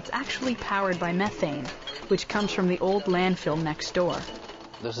standard, it's actually powered by methane, which comes from the old landfill next door.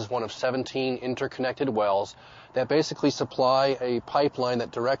 This is one of 17 interconnected wells that basically supply a pipeline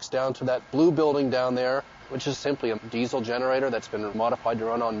that directs down to that blue building down there, which is simply a diesel generator that's been modified to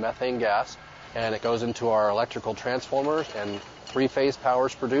run on methane gas. And it goes into our electrical transformers, and three-phase power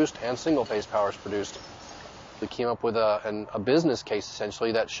is produced and single-phase power is produced. We came up with a business case,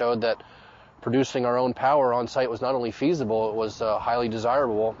 essentially, that showed that producing our own power on site was not only feasible, it was highly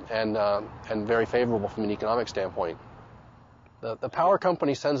desirable and very favorable from an economic standpoint. The power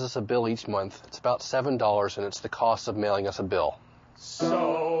company sends us a bill each month. It's about $7, and it's the cost of mailing us a bill.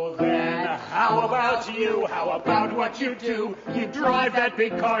 So then, how about you? How about what you do? You drive that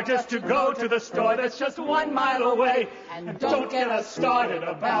big car just to go to the store that's just 1 mile away. And don't get us started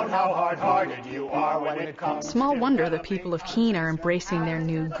about how hard-hearted you are when it comes to... Small wonder the people of Keene are embracing their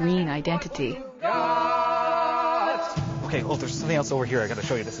new green identity. Okay, well, there's something else over here I gotta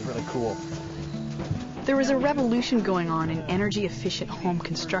show you. This is really cool. There is a revolution going on in energy-efficient home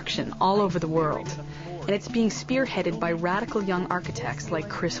construction all over the world, and it's being spearheaded by radical young architects like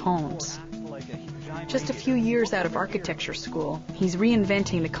Chris Holmes. Just a few years out of architecture school, he's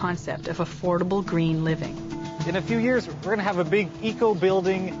reinventing the concept of affordable green living. In a few years, we're going to have a big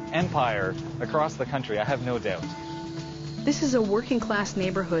eco-building empire across the country, I have no doubt. This is a working-class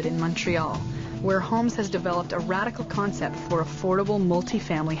neighborhood in Montreal, where Holmes has developed a radical concept for affordable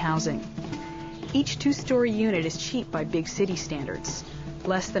multifamily housing. Each two-story unit is cheap by big city standards,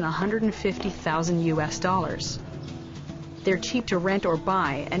 less than $150,000 US. They're cheap to rent or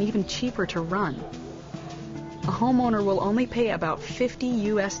buy, and even cheaper to run. A homeowner will only pay about $50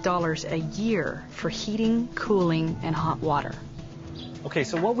 US a year for heating, cooling, and hot water. Okay,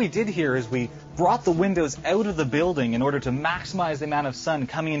 so what we did here is we brought the windows out of the building in order to maximize the amount of sun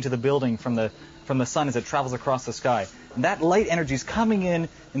coming into the building from the sun as it travels across the sky. And that light energy is coming in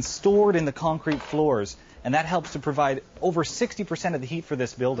and stored in the concrete floors, and that helps to provide over 60% of the heat for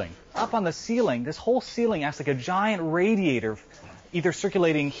this building. Up on the ceiling, this whole ceiling acts like a giant radiator, either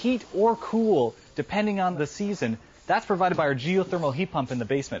circulating heat or cool, depending on the season. That's provided by our geothermal heat pump in the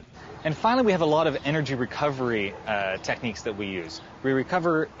basement. And finally, we have a lot of energy recovery techniques that we use. We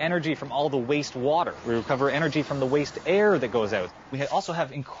recover energy from all the waste water. We recover energy from the waste air that goes out. We also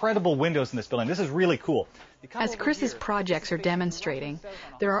have incredible windows in this building. This is really cool. As Chris's projects are demonstrating,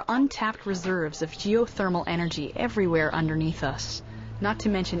 there are untapped reserves of geothermal energy everywhere underneath us, not to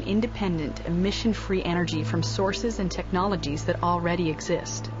mention independent, emission-free energy from sources and technologies that already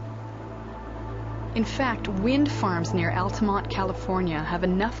exist. In fact, wind farms near Altamont, California have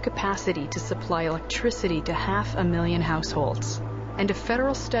enough capacity to supply electricity to 500,000 households. And a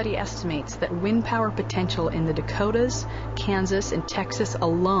federal study estimates that wind power potential in the Dakotas, Kansas, and Texas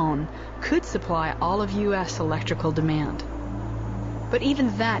alone could supply all of U.S. electrical demand. But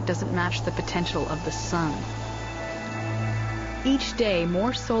even that doesn't match the potential of the sun. Each day,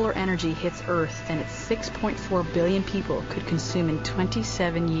 more solar energy hits Earth than its 6.4 billion people could consume in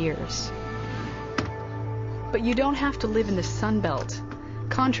 27 years. But you don't have to live in the Sun Belt.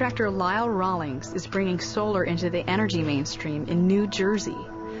 Contractor Lyle Rawlings is bringing solar into the energy mainstream in New Jersey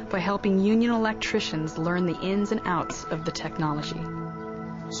by helping union electricians learn the ins and outs of the technology.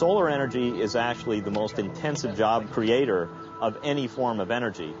 Solar energy is actually the most intensive job creator of any form of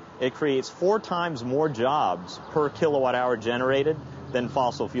energy. It creates 4 times more jobs per kilowatt hour generated than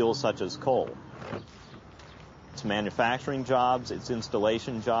fossil fuels such as coal. It's manufacturing jobs, it's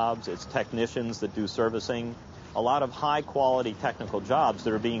installation jobs, it's technicians that do servicing, a lot of high-quality technical jobs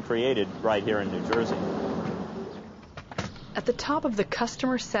that are being created right here in New Jersey. At the top of the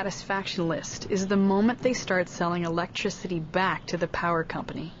customer satisfaction list is the moment they start selling electricity back to the power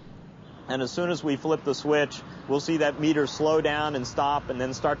company. And as soon as we flip the switch, we'll see that meter slow down and stop and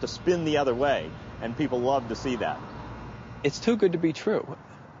then start to spin the other way, and people love to see that. It's too good to be true.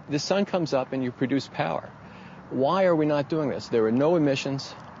 The sun comes up and you produce power. Why are we not doing this? There are no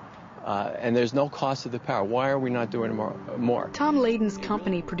emissions, and there's no cost of the power. Why are we not doing more? Tom Layden's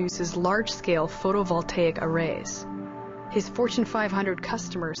company produces large-scale photovoltaic arrays. His Fortune 500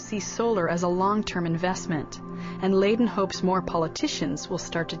 customers see solar as a long-term investment, and Layden hopes more politicians will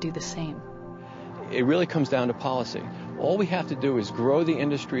start to do the same. It really comes down to policy. All we have to do is grow the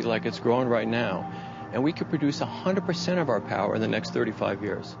industry like it's growing right now, and we could produce 100% of our power in the next 35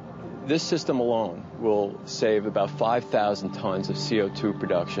 years. This system alone will save about 5,000 tons of CO2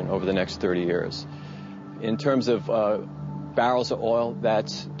 production over the next 30 years. In terms of barrels of oil,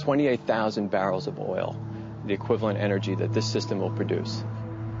 that's 28,000 barrels of oil, the equivalent energy that this system will produce.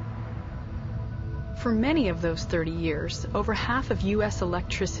 For many of those 30 years, over half of U.S.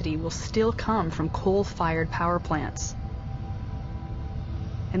 electricity will still come from coal-fired power plants.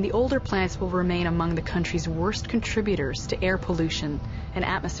 And the older plants will remain among the country's worst contributors to air pollution and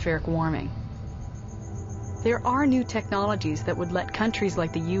atmospheric warming. There are new technologies that would let countries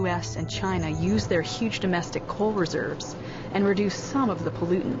like the U.S. and China use their huge domestic coal reserves and reduce some of the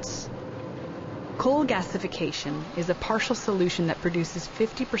pollutants. Coal gasification is a partial solution that produces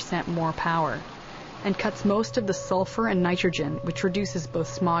 50% more power and cuts most of the sulfur and nitrogen, which reduces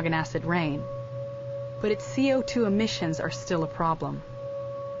both smog and acid rain. But its CO2 emissions are still a problem.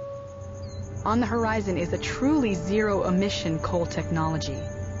 On the horizon is a truly zero-emission coal technology.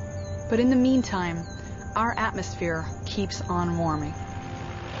 But in the meantime, our atmosphere keeps on warming.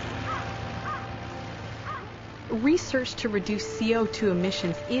 Research to reduce CO2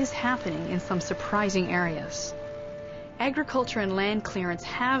 emissions is happening in some surprising areas. Agriculture and land clearance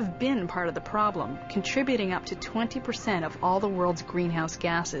have been part of the problem, contributing up to 20% of all the world's greenhouse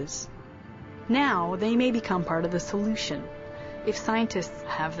gases. Now, they may become part of the solution, if scientists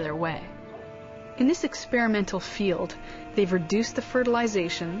have their way. In this experimental field, they've reduced the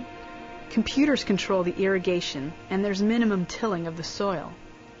fertilization, computers control the irrigation, and there's minimum tilling of the soil.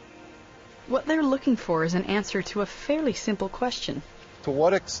 What they're looking for is an answer to a fairly simple question. To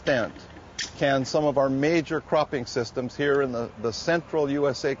what extent can some of our major cropping systems here in the central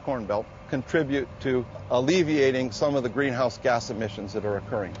USA Corn Belt contribute to alleviating some of the greenhouse gas emissions that are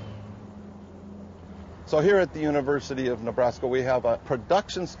occurring? So here at the University of Nebraska, we have a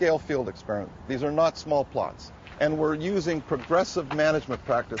production scale field experiment. These are not small plots. And we're using progressive management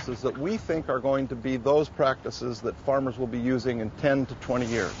practices that we think are going to be those practices that farmers will be using in 10 to 20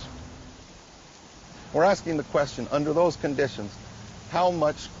 years. We're asking the question, under those conditions, how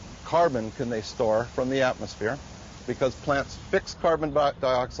much carbon can they store from the atmosphere? Because plants fix carbon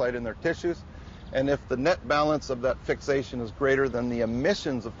dioxide in their tissues, and if the net balance of that fixation is greater than the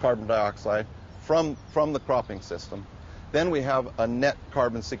emissions of carbon dioxide from the cropping system, then we have a net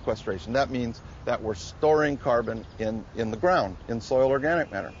carbon sequestration. That means that we're storing carbon in the ground, in soil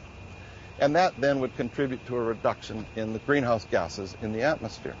organic matter. And that then would contribute to a reduction in the greenhouse gases in the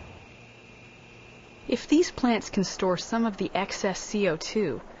atmosphere. If these plants can store some of the excess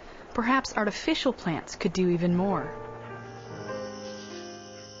CO2, perhaps artificial plants could do even more.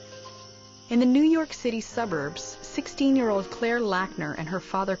 In the New York City suburbs, 16-year-old Claire Lackner and her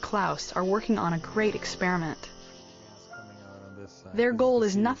father Klaus are working on a great experiment. Their goal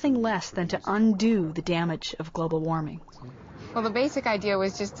is nothing less than to undo the damage of global warming. Well, the basic idea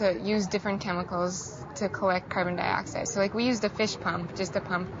was just to use different chemicals to collect carbon dioxide. So like we used a fish pump just to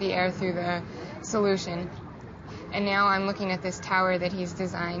pump the air through the solution. And now I'm looking at this tower that he's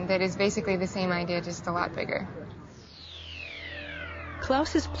designed that is basically the same idea, just a lot bigger.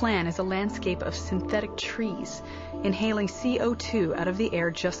 Klaus's plan is a landscape of synthetic trees, inhaling CO2 out of the air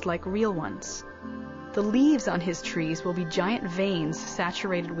just like real ones. The leaves on his trees will be giant veins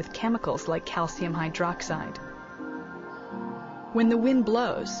saturated with chemicals like calcium hydroxide. When the wind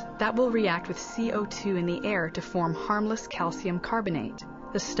blows, that will react with CO2 in the air to form harmless calcium carbonate,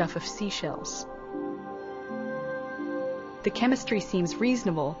 the stuff of seashells. The chemistry seems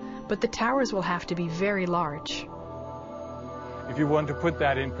reasonable, but the towers will have to be very large. If you want to put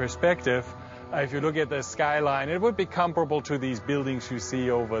that in perspective, if you look at the skyline, it would be comparable to these buildings you see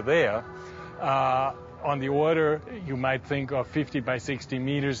over there. On the order, you might think of 50 by 60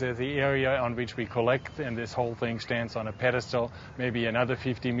 meters as the area on which we collect, and this whole thing stands on a pedestal, maybe another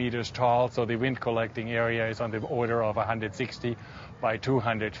 50 meters tall, so the wind collecting area is on the order of 160 by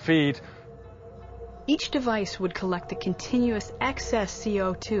 200 feet. Each device would collect the continuous excess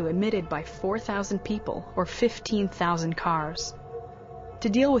CO2 emitted by 4,000 people or 15,000 cars. To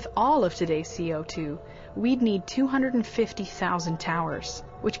deal with all of today's CO2, we'd need 250,000 towers,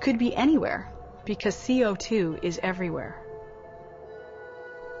 which could be anywhere, because CO2 is everywhere.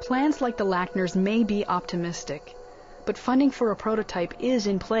 Plans like the Lackners may be optimistic, but funding for a prototype is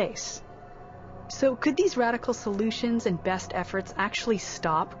in place. So could these radical solutions and best efforts actually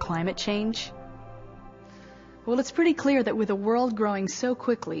stop climate change? Well, it's pretty clear that with a world growing so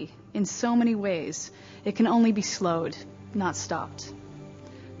quickly, in so many ways, it can only be slowed, not stopped.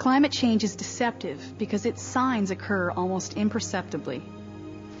 Climate change is deceptive because its signs occur almost imperceptibly.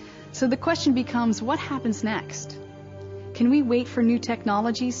 So the question becomes, what happens next? Can we wait for new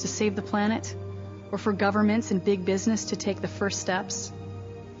technologies to save the planet? Or for governments and big business to take the first steps?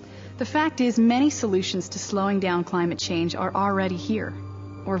 The fact is, many solutions to slowing down climate change are already here,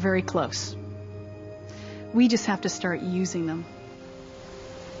 or very close. We just have to start using them.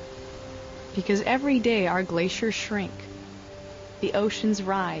 Because every day our glaciers shrink, the oceans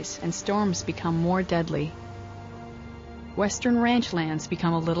rise, and storms become more deadly. Western ranchlands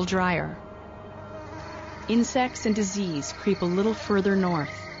become a little drier. Insects and disease creep a little further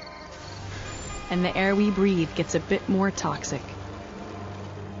north. And the air we breathe gets a bit more toxic.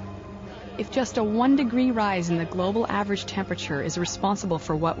 If just a 1 degree rise in the global average temperature is responsible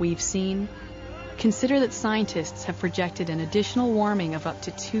for what we've seen, consider that scientists have projected an additional warming of up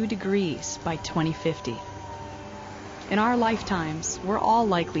to 2 degrees by 2050. In our lifetimes, we're all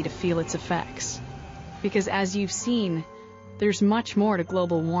likely to feel its effects. Because as you've seen, there's much more to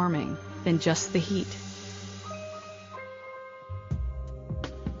global warming than just the heat.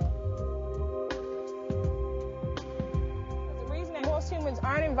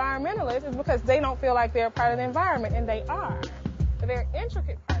 kids is because they don't feel like they're a part of the environment, and they are. They're an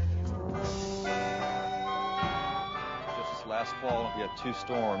intricate part of the environment. Just this last fall, we had 2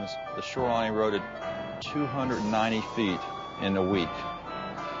 storms. The shoreline eroded 290 feet in a week.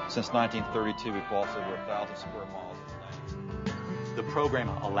 Since 1932, we've lost over 1,000 square miles. The program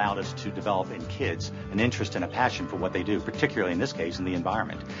allowed us to develop in kids an interest and a passion for what they do, particularly in this case in the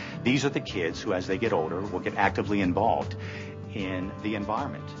environment. These are the kids who, as they get older, will get actively involved in the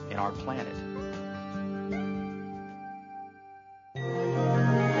environment, in our planet.